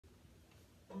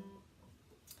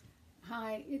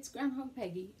Hi, it's Groundhog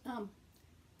Peggy.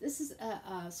 This is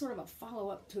a sort of a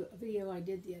follow-up to a video I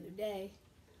did the other day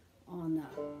on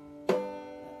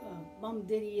bum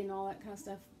ditty and all that kind of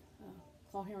stuff,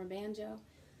 clawhammer banjo.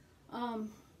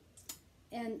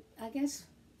 And I guess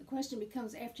the question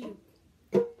becomes, after you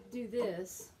do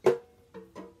this,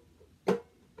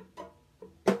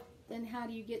 then how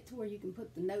do you get to where you can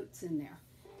put the notes in there?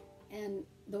 And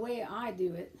the way I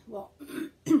do it, well,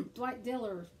 Dwight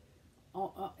Diller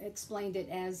explained it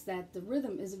as that the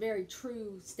rhythm is a very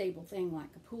true, stable thing, like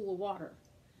a pool of water.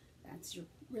 That's your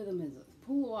rhythm, is a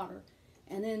pool of water.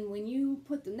 And then when you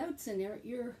put the notes in there,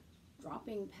 you're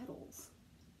dropping petals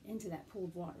into that pool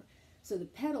of water. So the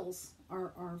petals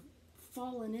are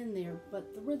falling in there,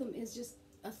 but the rhythm is just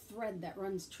a thread that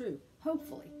runs true,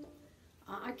 hopefully.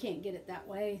 I can't get it that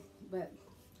way, but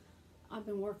I've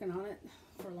been working on it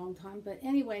for a long time. But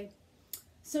anyway,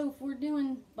 so if we're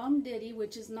doing bum ditty,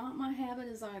 which is not my habit,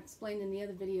 as I explained in the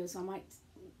other video, so I might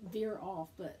veer off,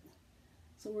 but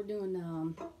so we're doing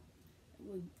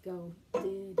we go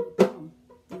diddy bum,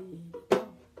 diddy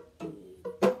bum, diddy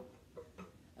bum.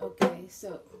 Okay,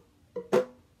 so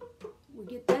we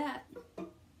get that.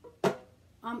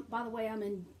 By the way, I'm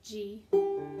in G,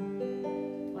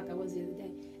 like I was the other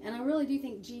day, and I really do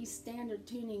think G standard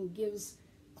tuning gives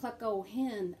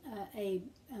clawhammer a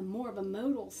more of a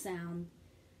modal sound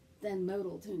than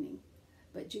modal tuning,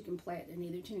 but you can play it in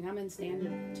either tuning. I'm in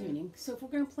standard tuning. So if we're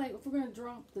going to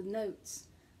drop the notes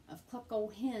of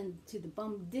clawhammer to the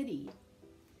bum ditty,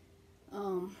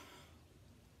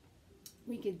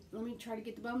 we could, let me try to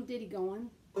get the bum ditty going.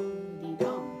 Diddy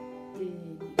bum,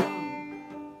 diddy bum,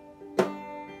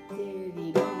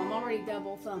 diddy bum. I'm already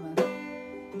double thumbing.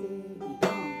 Diddy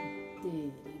bum,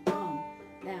 diddy bum.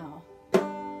 Now,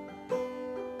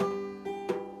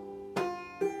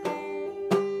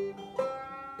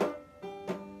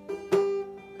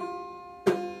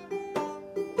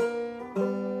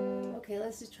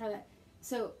 let's just try that.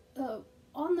 So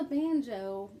on the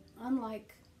banjo,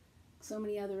 unlike so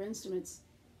many other instruments,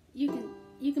 you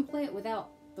can play it without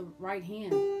the right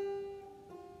hand.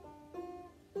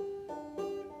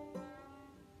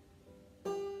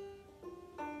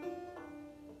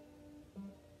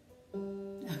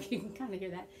 Okay, you can kind of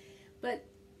hear that. But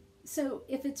so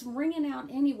if it's ringing out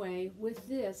anyway with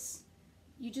this,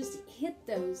 you just hit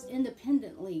those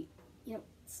independently. You know,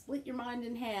 split your mind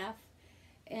in half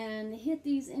and hit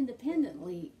these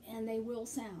independently, and they will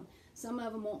sound. Some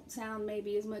of them won't sound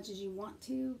maybe as much as you want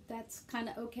to. That's kind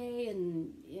of okay,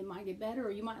 and it might get better,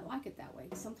 or you might like it that way.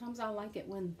 Sometimes I like it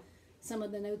when some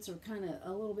of the notes are kind of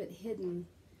a little bit hidden.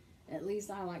 At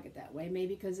least I like it that way,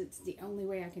 maybe because it's the only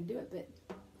way I can do it. But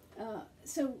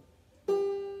so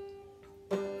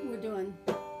we're doing,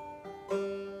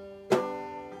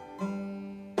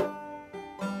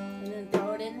 and then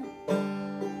throw it in.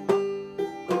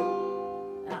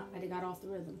 Off the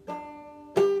rhythm.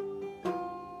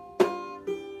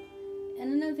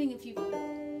 And another thing, if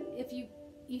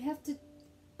you have to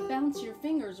bounce your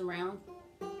fingers around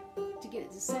to get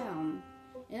it to sound,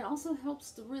 and it also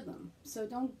helps the rhythm. So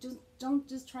don't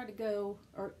just try to go,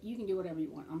 or you can do whatever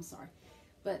you want. I'm sorry,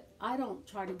 but I don't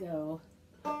try to go.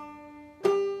 Or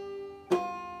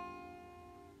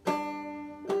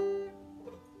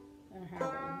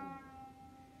however.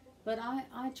 But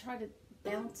I try to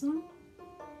bounce them,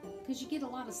 because you get a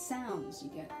lot of sounds. You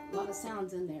get a lot of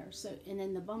sounds in there. So, and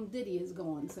then the bum ditty is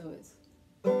going, so it's,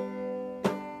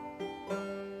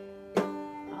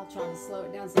 I'll try to slow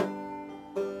it down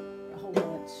a whole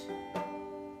bunch.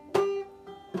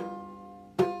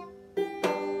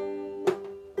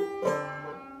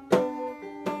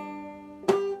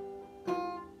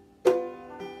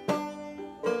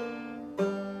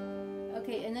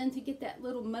 Okay, and then to get that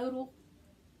little modal,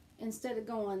 instead of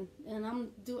going, and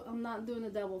I'm not doing the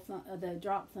double thumb, the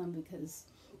drop thumb, because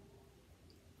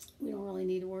we don't really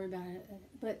need to worry about it.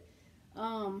 But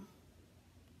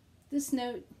this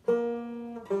note,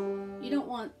 you don't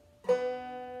want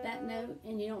that note,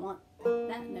 and you don't want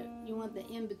that note. You want the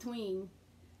in between.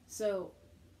 So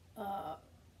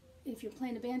if you're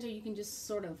playing the banjo, you can just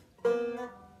sort of,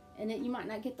 and then you might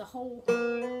not get the whole,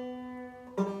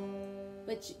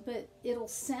 but it'll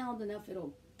sound enough.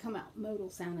 It'll come out modal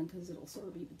sounding, because it'll sort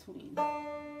of be between.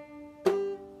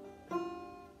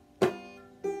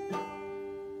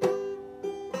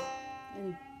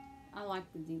 And I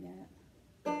like to do that.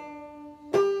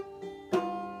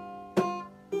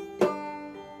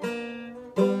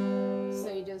 So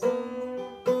you just,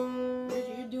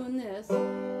 you're doing this. Let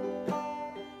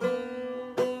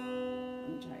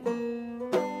me try it.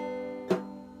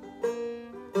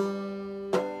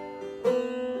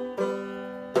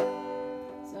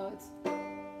 So it's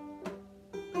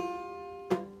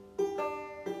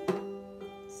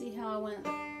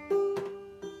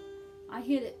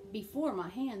hit it before my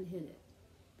hand hit it.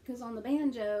 Because on the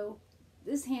banjo,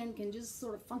 this hand can just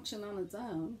sort of function on its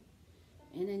own,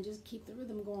 and then just keep the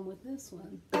rhythm going with this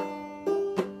one.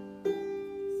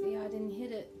 See, I didn't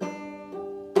hit it.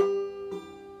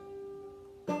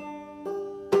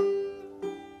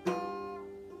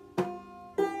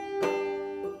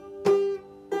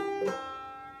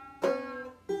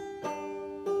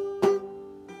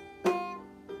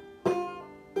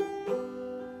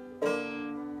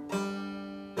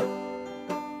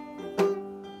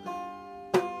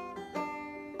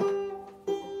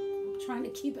 Trying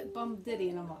to keep it bum diddy,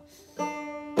 and I'm like,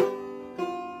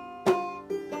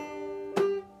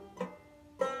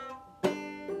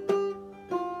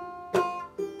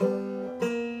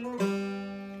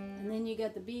 and then you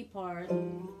got the B part,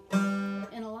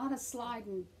 and a lot of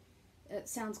sliding. It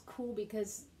sounds cool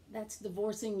because that's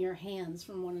divorcing your hands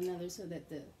from one another, so that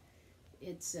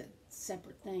it's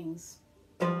separate things.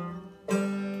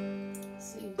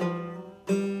 See,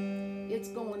 it's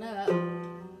going up.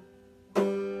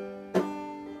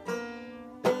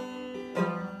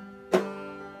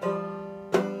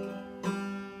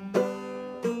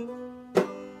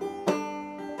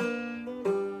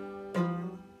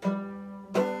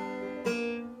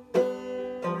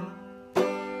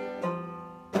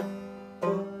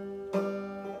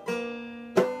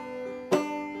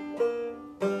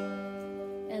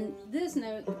 This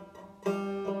note, you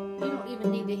don't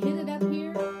even need to hit it up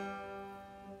here.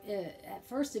 At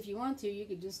first, if you want to, you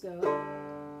could just go.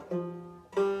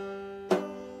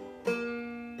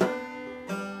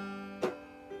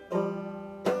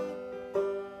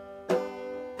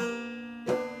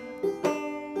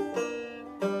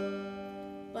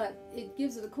 But it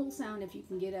gives it a cool sound if you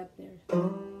can get up there.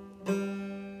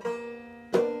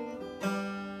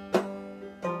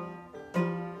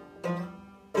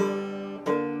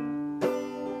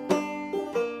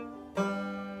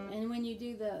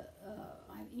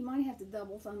 You might have to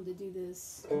double thumb to do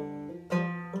this.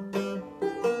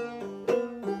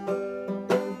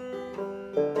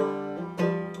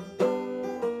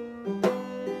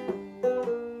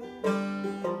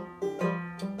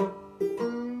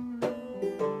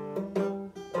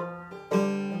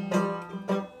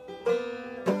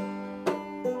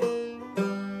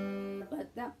 But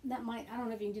that might, I don't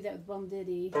know if you can do that with bum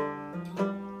diddy.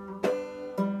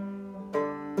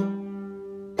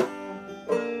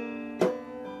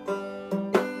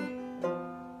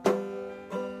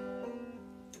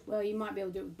 Well, you might be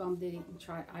able to do it with bum diddy and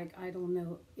try. I don't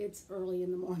know. It's early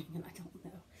in the morning and I don't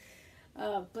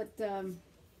know. But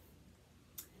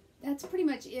that's pretty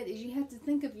much it. Is you have to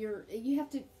think of you have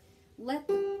to let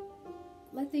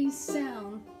these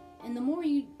sound, and the more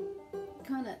you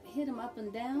kind of hit them up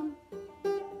and down,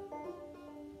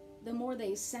 the more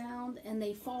they sound and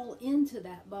they fall into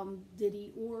that bum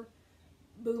diddy or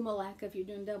boomalaka if you're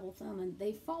doing double thumb, and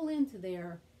they fall into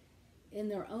there in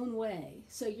their own way.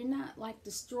 So you're not like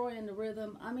destroying the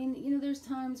rhythm. I mean, you know, there's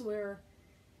times where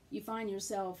you find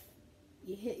yourself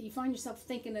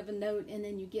thinking of a note and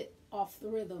then you get off the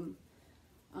rhythm.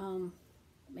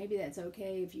 Maybe that's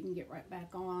okay if you can get right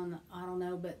back on. I don't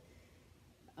know, but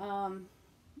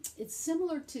it's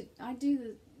similar to, I do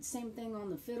the same thing on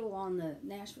the fiddle on the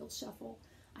Nashville Shuffle.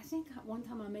 I think one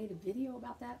time I made a video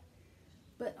about that.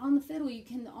 But on the fiddle you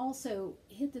can also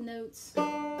hit the notes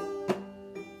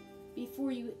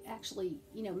before you actually,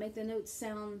 you know, make the notes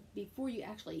sound before you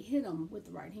actually hit them with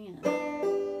the right hand.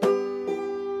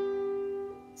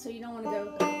 So you don't want to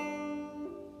go,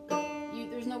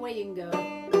 there's no way you can go,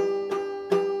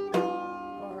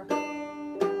 or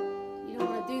you don't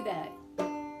want to do that.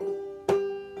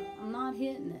 I'm not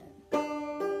hitting it.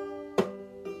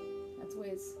 That's the way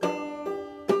it's.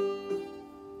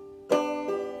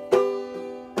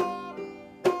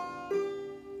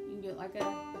 You can do it like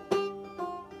that.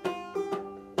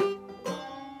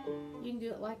 You can do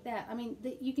it like that. I mean,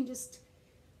 you can just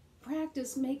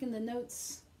practice making the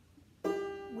notes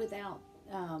without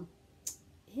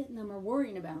hitting them or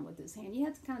worrying about them with this hand. You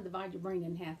have to kind of divide your brain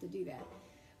in half to do that.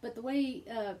 But the way,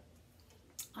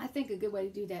 I think a good way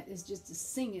to do that is just to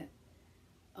sing it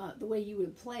the way you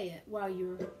would play it while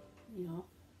you're, you know.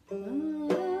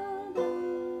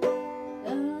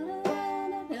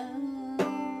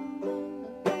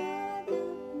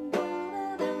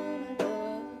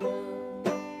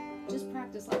 Just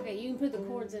practice like that. You can put the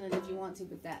chords in it if you want to,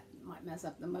 but that might mess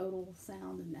up the modal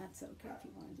sound, and that's okay if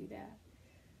you want to do that.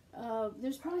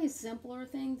 There's probably a simpler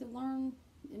thing to learn.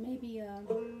 It may be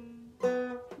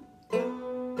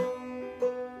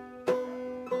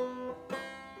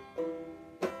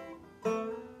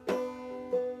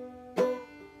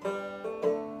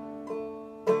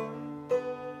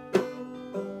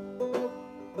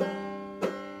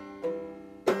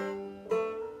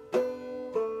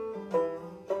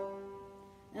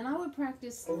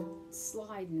practice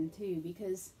sliding too,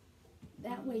 because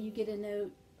that way you get a note.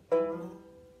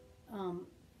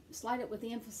 Slide it with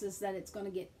the emphasis that it's going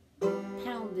to get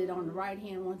pounded on the right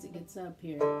hand once it gets up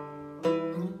here.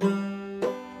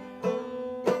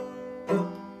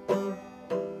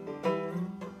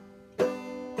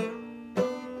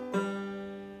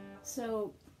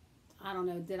 So I don't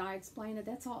know, did I explain it?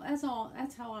 That's how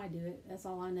I do it. That's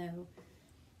all I know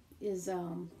is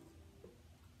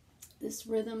this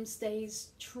rhythm stays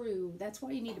true. That's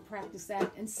why you need to practice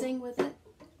that and sing with it,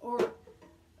 or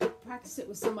practice it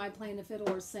with somebody playing the fiddle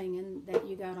or singing that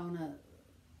you got on a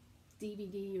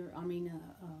DVD, or you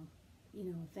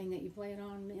know, a thing that you play it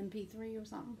on, MP3 or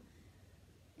something.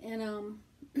 And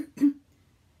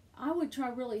I would try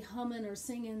really humming or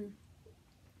singing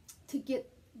to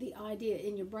get the idea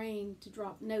in your brain to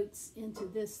drop notes into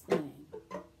this thing.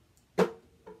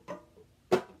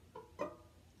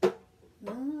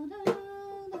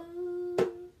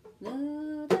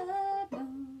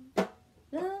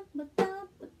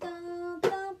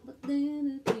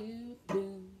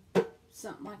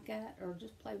 Something like that, or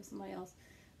just play with somebody else.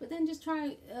 But then just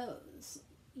try,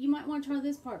 you might want to try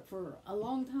this part for a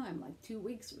long time, like 2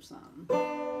 weeks or something.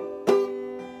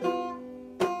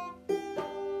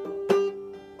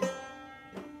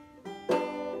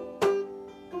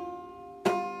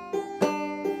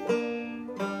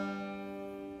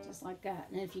 Just like that.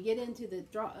 And if you get into the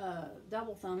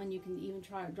double thumbing, you can even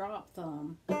try a drop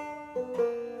thumb. Like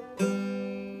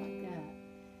that.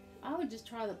 I would just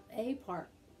try the A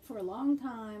part for a long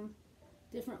time,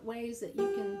 different ways that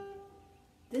you can.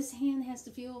 This hand has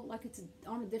to feel like it's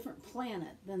on a different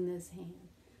planet than this hand.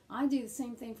 I do the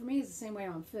same thing. For me, it's the same way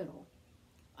on fiddle.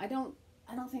 I don't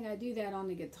think I do that on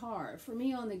the guitar. For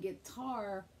me, on the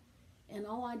guitar, and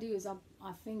all I do is I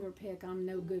finger pick. I'm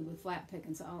no good with flat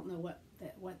picking, so I don't know what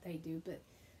they do. But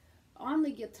on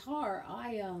the guitar,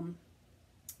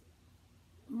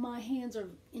 my hands are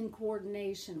in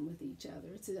coordination with each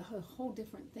other. It's a whole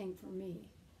different thing for me.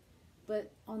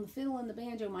 But on the fiddle and the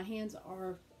banjo, my hands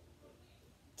are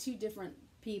two different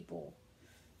people.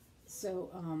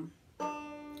 So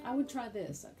I would try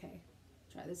this, okay?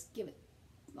 Try this, give it,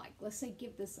 like, let's say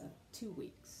give this 2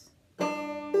 weeks. Okay.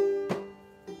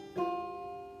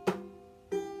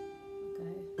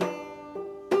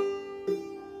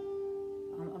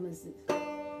 I'm gonna see.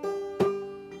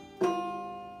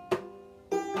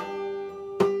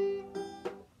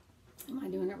 Am I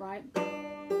doing it right?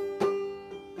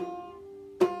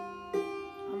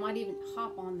 I might even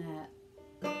hop on that.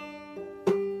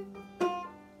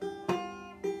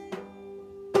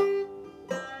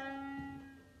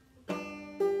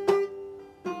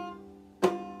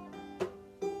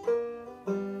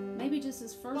 Maybe just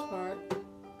this first part,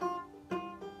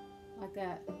 like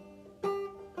that.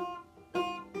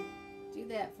 Do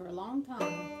that for a long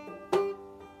time.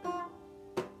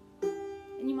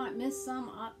 And you might miss some.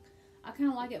 I kind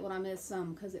of like it when I miss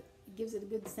some because it gives it a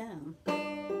good sound.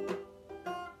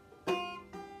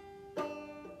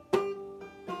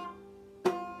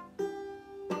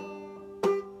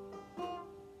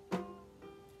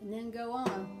 And then go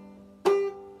on.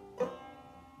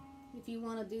 If you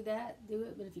want to do that, do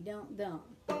it, but if you don't, don't.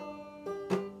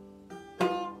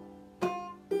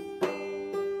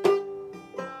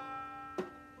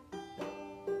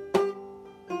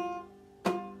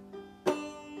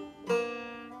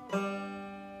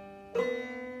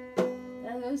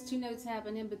 Now, those two notes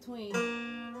happen in between.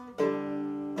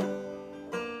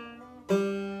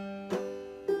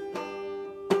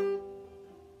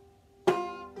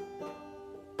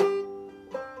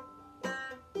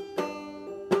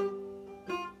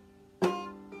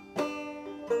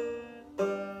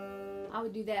 I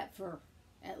would do that for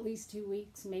at least 2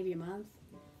 weeks, maybe a month.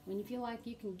 When you feel like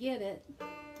you can get it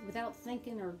without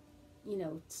thinking or, you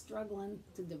know, struggling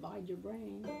to divide your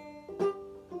brain.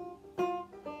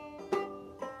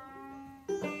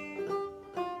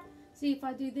 See, if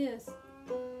I do this,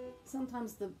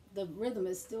 sometimes the rhythm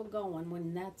is still going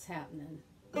when that's happening.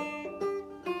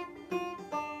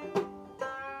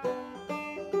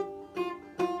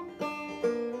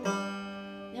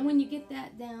 Then when you get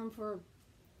that down for,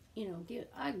 you know,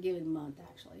 I'd give it a month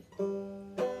actually.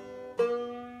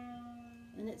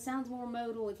 And it sounds more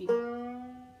modal if you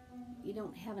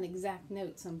don't have an exact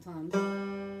note sometimes.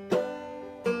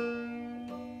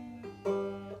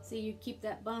 See, you keep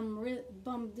that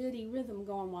bum diddy rhythm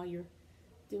going while you're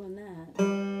doing that.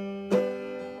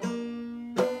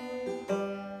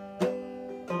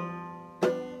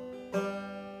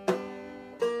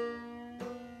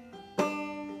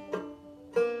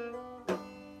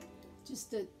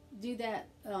 Just to do that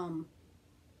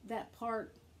that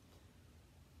part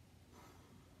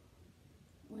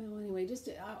just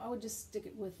I would just stick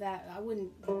it with that. I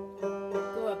wouldn't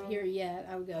go up here yet.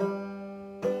 I would go.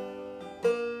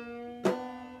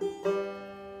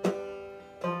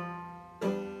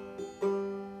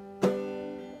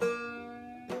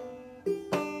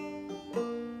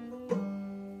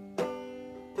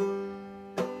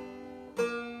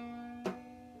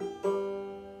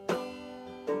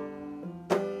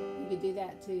 You could do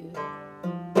that too.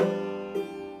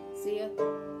 See it?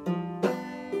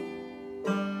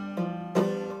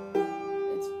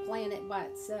 It's playing it by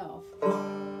itself.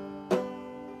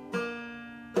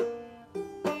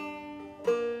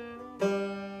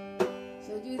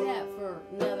 So do that for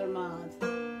another month.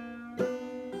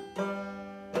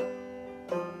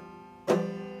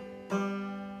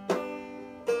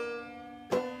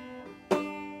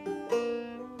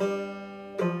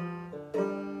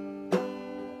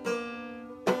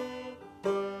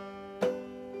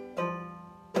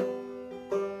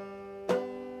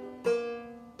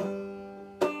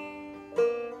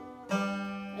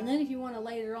 And then if you want to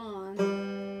later on,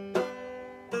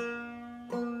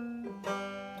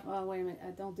 oh wait a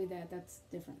minute, don't do that, that's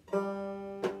different.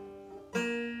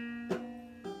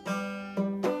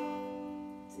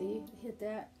 See, hit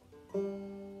that.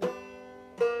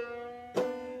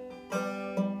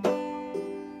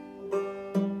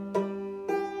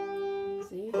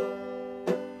 See?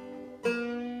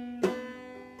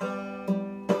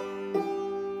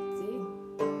 See?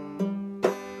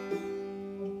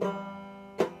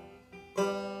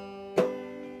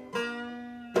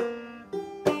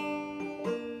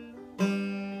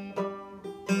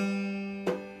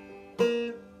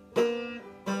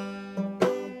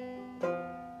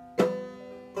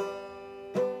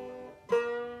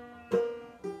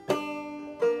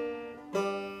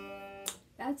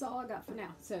 That's all I got for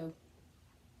now. So,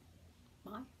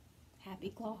 bye.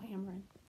 Happy claw hammering.